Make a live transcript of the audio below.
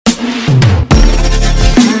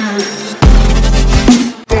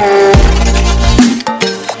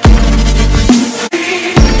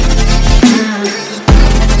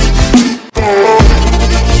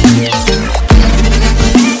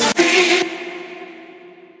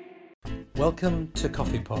Welcome to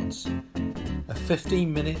CoffeePods, a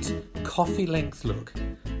 15-minute coffee-length look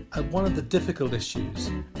at one of the difficult issues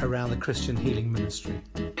around the Christian healing ministry.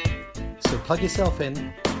 So plug yourself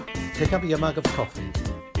in, pick up your mug of coffee,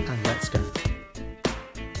 and let's go.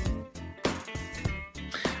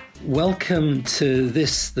 Welcome to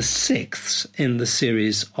this, the sixth in the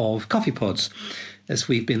series of CoffeePods, as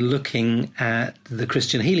we've been looking at the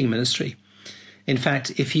Christian healing ministry. In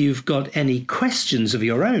fact, if you've got any questions of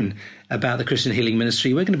your own about the Christian healing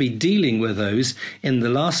ministry, we're going to be dealing with those in the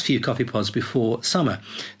last few CoffeePods before summer.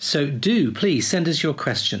 So please send us your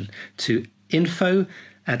question to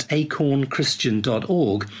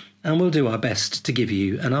info@acornchristian.org, and we'll do our best to give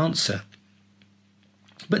you an answer.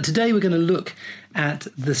 But today we're going to look at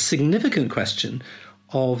the significant question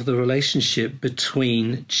of the relationship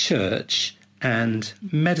between church and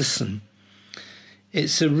medicine.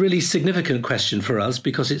 It's a really significant question for us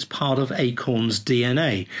because it's part of Acorn's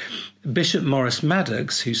DNA. Bishop Maurice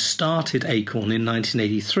Maddox, who started Acorn in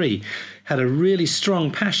 1983, had a really strong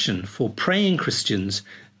passion for praying Christians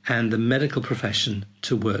and the medical profession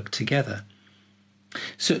to work together.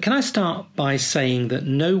 So can I start by saying that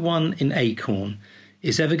no one in Acorn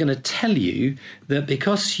is ever going to tell you that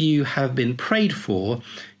because you have been prayed for,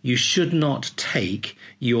 you should not take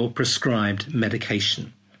your prescribed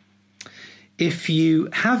medication. If you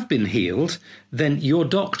have been healed, then your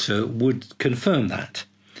doctor would confirm that.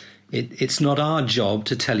 It's not our job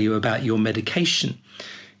to tell you about your medication.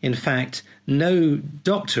 In fact, no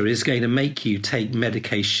doctor is going to make you take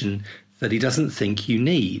medication that he doesn't think you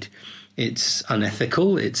need. It's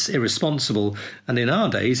unethical, it's irresponsible, and in our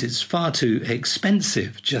days, it's far too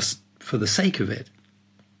expensive just for the sake of it.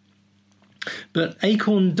 But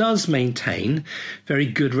Acorn does maintain very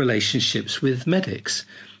good relationships with medics.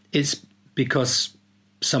 It's because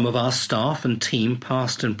some of our staff and team,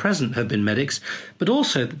 past and present, have been medics, but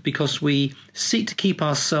also because we seek to keep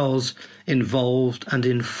ourselves involved and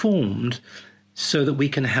informed so that we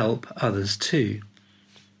can help others too.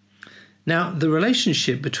 Now, the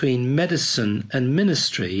relationship between medicine and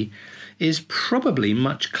ministry is probably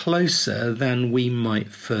much closer than we might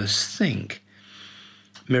first think.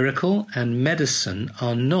 Miracle and medicine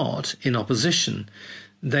are not in opposition.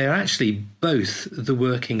 They are actually both the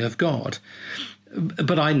working of God.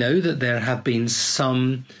 But I know that there have been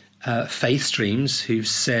some faith streams who've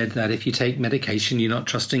said that if you take medication, you're not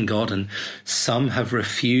trusting God, and some have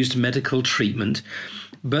refused medical treatment.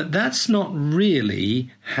 But that's not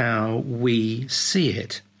really how we see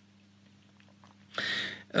it.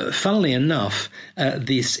 Funnily enough,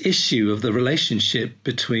 this issue of the relationship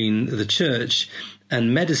between the church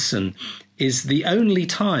and medicine is the only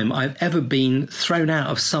time I've ever been thrown out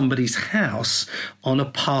of somebody's house on a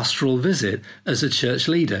pastoral visit as a church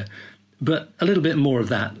leader. But a little bit more of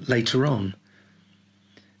that later on.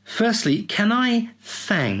 Firstly, can I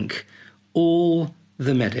thank all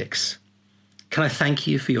the medics? Can I thank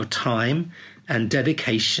you for your time and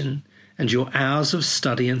dedication and your hours of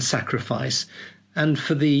study and sacrifice, and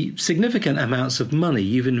for the significant amounts of money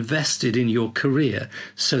you've invested in your career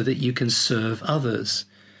so that you can serve others?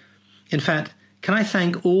 In fact, can I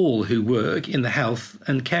thank all who work in the health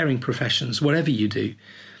and caring professions, whatever you do,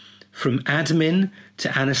 from admin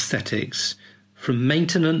to anaesthetics, from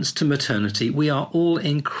maintenance to maternity. We are all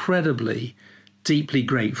incredibly, deeply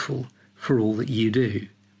grateful for all that you do.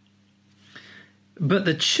 But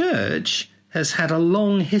the church has had a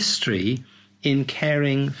long history in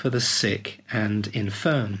caring for the sick and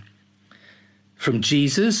infirm. From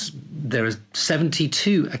Jesus, there are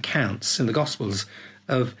 72 accounts in the Gospels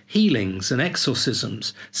of healings and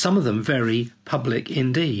exorcisms, some of them very public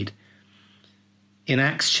indeed. In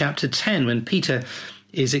Acts chapter 10, when Peter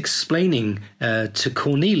is explaining to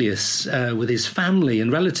Cornelius with his family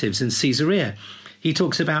and relatives in Caesarea, he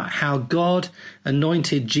talks about how God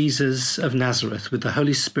anointed Jesus of Nazareth with the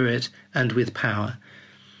Holy Spirit and with power,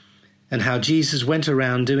 and how Jesus went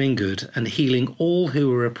around doing good and healing all who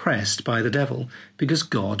were oppressed by the devil because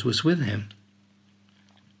God was with him.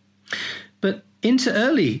 But into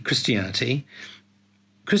early Christianity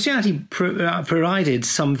provided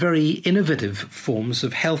some very innovative forms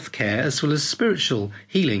of healthcare as well as spiritual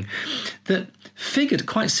healing that figured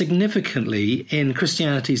quite significantly in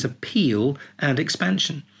Christianity's appeal and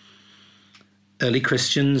expansion. Early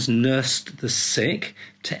Christians nursed the sick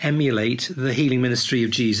to emulate the healing ministry of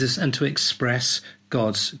Jesus and to express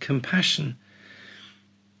God's compassion.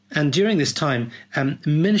 And during this time,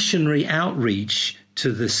 missionary outreach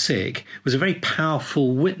to the sick was a very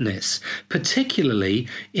powerful witness, particularly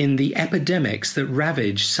in the epidemics that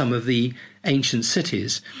ravaged some of the ancient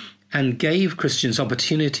cities, and gave Christians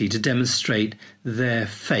opportunity to demonstrate their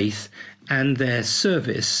faith and their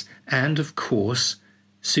service, and, of course,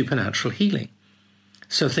 supernatural healing.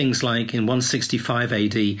 So things like in 165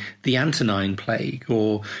 AD, the Antonine Plague,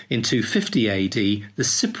 or in 250 AD, the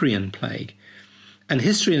Cyprian Plague. And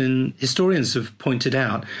historians have pointed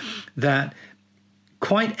out that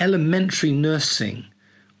quite elementary nursing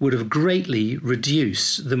would have greatly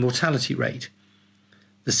reduced the mortality rate.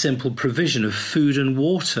 The simple provision of food and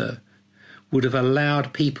water would have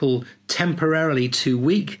allowed people temporarily too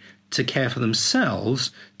weak to care for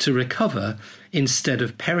themselves to recover instead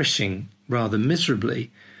of perishing rather miserably.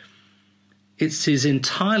 It is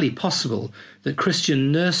entirely possible that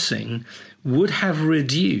Christian nursing would have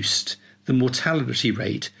reduced the mortality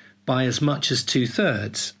rate by as much as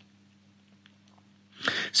 2/3.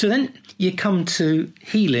 So then you come to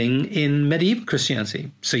healing in medieval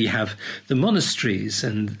Christianity. So you have the monasteries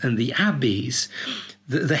and the abbeys,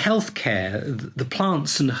 the healthcare, the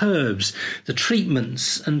plants and herbs, the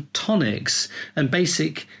treatments and tonics and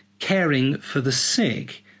basic caring for the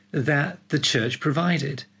sick that the church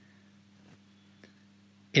provided.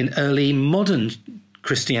 In early modern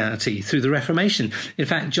Christianity, through the Reformation, in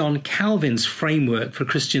fact, John Calvin's framework for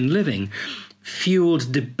Christian living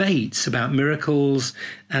fueled debates about miracles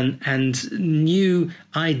and new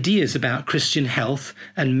ideas about Christian health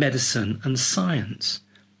and medicine and science.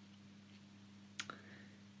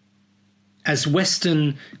 As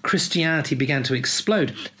Western Christianity began to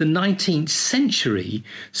explode, the 19th century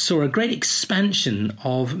saw a great expansion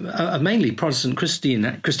of mainly Protestant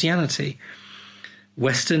Christianity.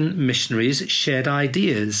 Western missionaries shared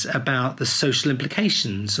ideas about the social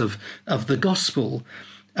implications of the gospel,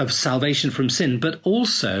 of salvation from sin, but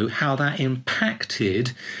also how that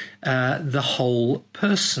impacted the whole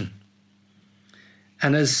person.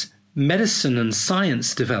 And as medicine and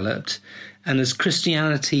science developed, and as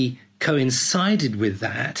Christianity coincided with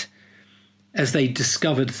that, as they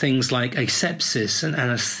discovered things like asepsis and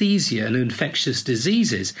anesthesia and infectious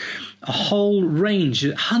diseases, a whole range,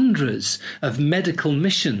 hundreds of medical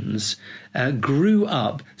missions grew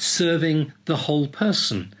up serving the whole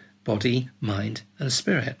person, body, mind, and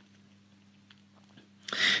spirit.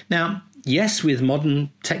 Now, yes, with modern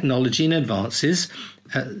technology and advances,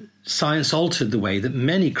 science altered the way that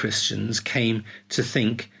many Christians came to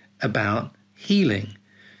think about healing.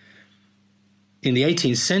 In the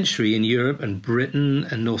 18th century in Europe and Britain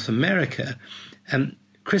and North America,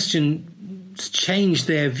 Christians changed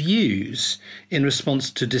their views in response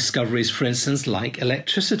to discoveries, for instance, like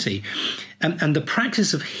electricity. And the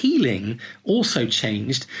practice of healing also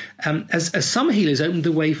changed as some healers opened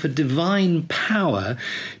the way for divine power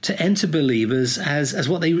to enter believers as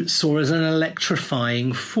what they saw as an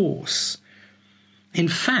electrifying force. In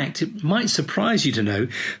fact, it might surprise you to know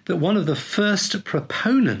that one of the first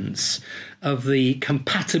proponents of the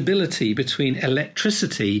compatibility between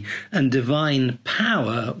electricity and divine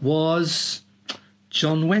power was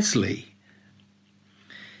John Wesley.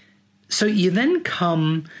 So you then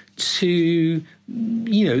come to,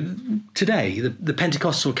 today, the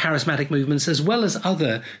Pentecostal charismatic movements, as well as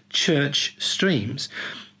other church streams,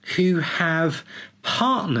 who have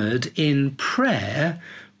partnered in prayer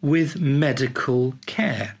with medical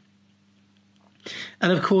care.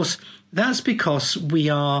 And of course, that's because we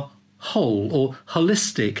are whole or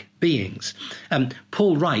holistic beings.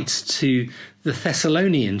 Paul writes to the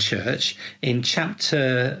Thessalonian church in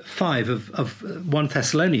chapter 5 of 1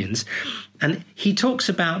 Thessalonians, and he talks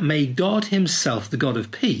about, may God himself, the God of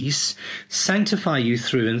peace, sanctify you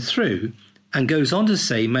through and through, and goes on to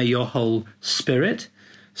say, may your whole spirit,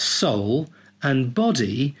 soul, and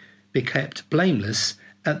body be kept blameless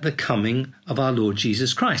at the coming of our Lord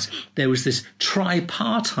Jesus Christ. There was this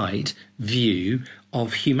tripartite view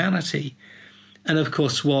of humanity. And of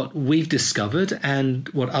course, what we've discovered and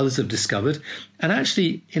what others have discovered, and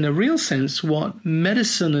actually in a real sense, what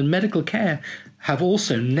medicine and medical care have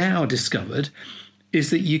also now discovered,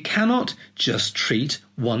 is that you cannot just treat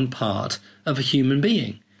one part of a human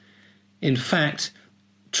being. In fact,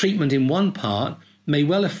 treatment in one part may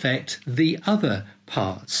well affect the other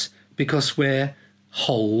parts, because we're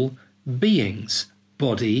whole beings,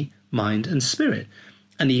 body, mind, and spirit.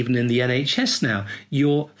 And even in the NHS now,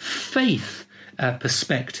 your faith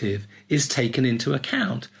perspective is taken into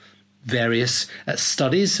account. Various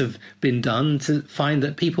studies have been done to find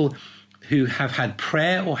that people who have had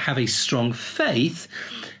prayer or have a strong faith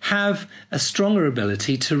have a stronger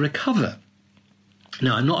ability to recover.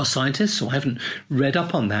 Now, I'm not a scientist, so I haven't read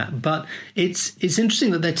up on that, but it's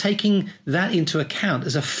interesting that they're taking that into account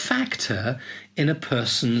as a factor in a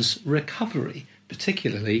person's recovery,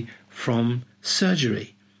 particularly from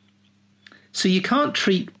surgery. So you can't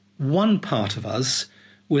treat one part of us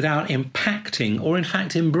without impacting or in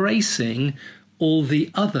fact embracing all the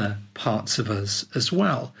other parts of us as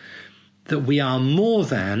well. That we are more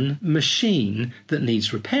than machine that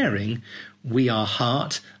needs repairing. We are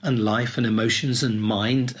heart and life and emotions and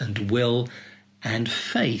mind and will and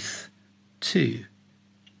faith too.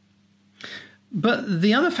 But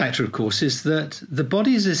the other factor, of course, is that the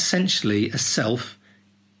body is essentially a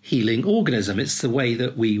self-healing organism. It's the way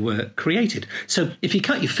that we were created. So if you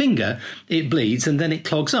cut your finger, it bleeds and then it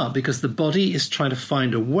clogs up because the body is trying to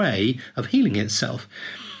find a way of healing itself.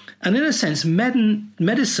 And in a sense,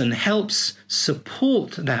 medicine helps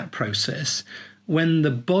support that process when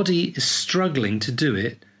the body is struggling to do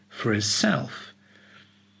it for itself.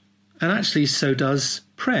 And actually, so does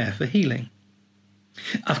prayer for healing.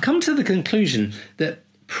 I've come to the conclusion that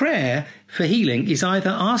prayer for healing is either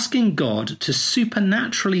asking God to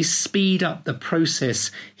supernaturally speed up the process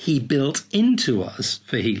he built into us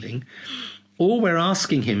for healing, or we're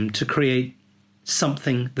asking him to create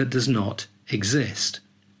something that does not exist.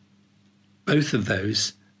 Both of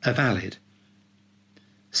those are valid.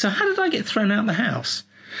 So how did I get thrown out of the house?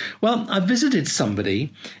 Well, I visited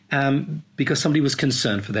somebody because somebody was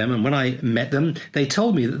concerned for them. And when I met them, they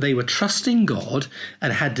told me that they were trusting God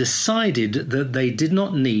and had decided that they did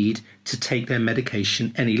not need to take their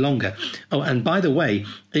medication any longer. Oh, and by the way,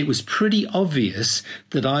 it was pretty obvious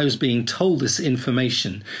that I was being told this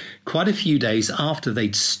information quite a few days after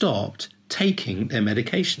they'd stopped taking their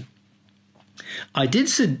medication. I did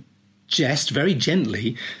suggest very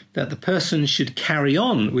gently that the person should carry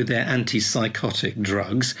on with their antipsychotic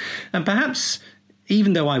drugs, and perhaps,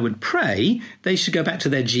 even though I would pray, they should go back to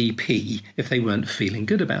their GP if they weren't feeling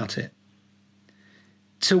good about it.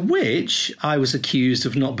 To which I was accused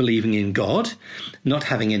of not believing in God, not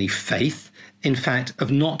having any faith, in fact,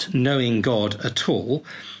 of not knowing God at all,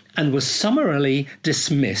 and was summarily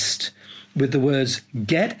dismissed with the words,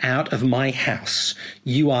 "Get out of my house.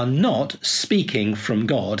 You are not speaking from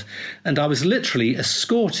God." And I was literally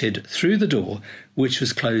escorted through the door, which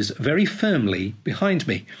was closed very firmly behind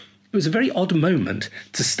me. It was a very odd moment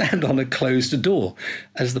to stand on a closed door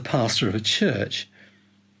as the pastor of a church.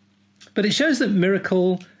 But it shows that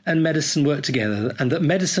miracle and medicine work together, and that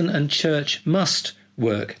medicine and church must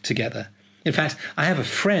work together. In fact, I have a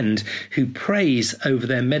friend who prays over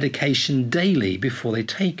their medication daily before they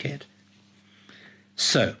take it.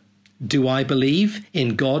 So, do I believe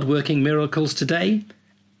in God working miracles today?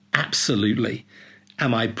 Absolutely.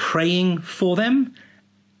 Am I praying for them?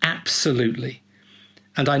 Absolutely.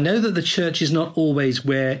 And I know that the church is not always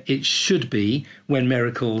where it should be when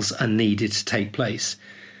miracles are needed to take place.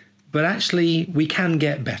 But actually, we can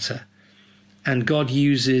get better. And God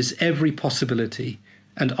uses every possibility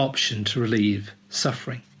and option to relieve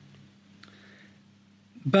suffering.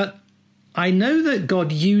 But I know that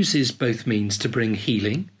God uses both means to bring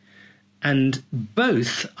healing, and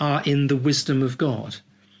both are in the wisdom of God.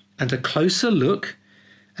 And a closer look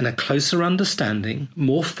and a closer understanding,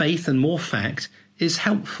 more faith and more fact, is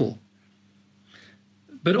helpful.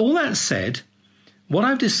 But all that said, what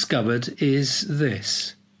I've discovered is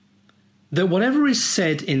this: that whatever is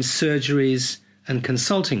said in surgeries and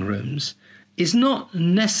consulting rooms is not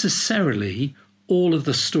necessarily all of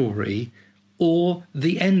the story or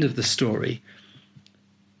the end of the story.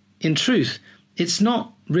 In truth, it's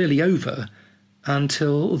not really over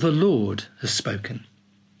until the Lord has spoken.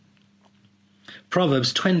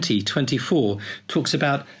 Proverbs 20:24 talks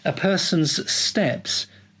about a person's steps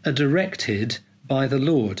are directed by the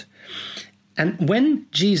Lord. And when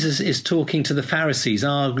Jesus is talking to the Pharisees,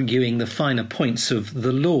 arguing the finer points of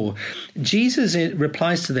the law, Jesus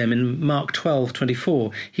replies to them in Mark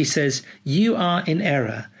 12:24. He says, "You are in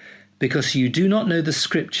error, because you do not know the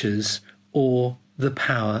scriptures or the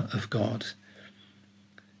power of God."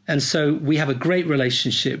 And so we have a great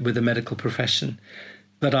relationship with the medical profession,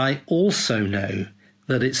 but I also know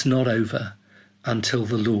that it's not over until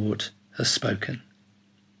the Lord has spoken.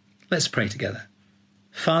 Let's pray together.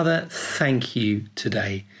 Father, thank you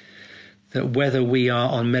today that whether we are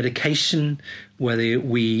on medication, whether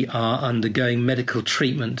we are undergoing medical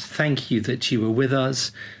treatment, thank you that you are with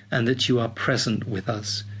us and that you are present with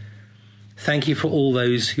us. Thank you for all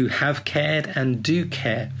those who have cared and do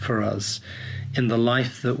care for us in the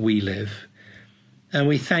life that we live. And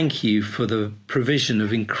we thank you for the provision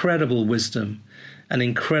of incredible wisdom and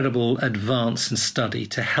incredible advance and study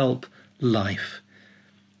to help life.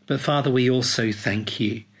 But Father, we also thank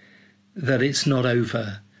you that it's not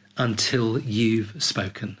over until you've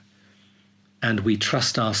spoken. And we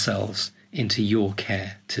trust ourselves into your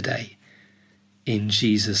care today. In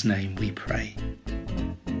Jesus' name we pray.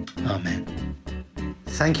 Amen.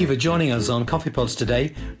 Thank you for joining us on CoffeePods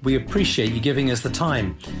today. We appreciate you giving us the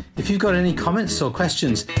time. If you've got any comments or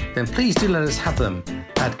questions, then please do let us have them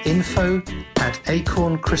at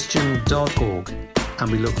info@acornchristian.org.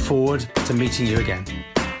 And we look forward to meeting you again.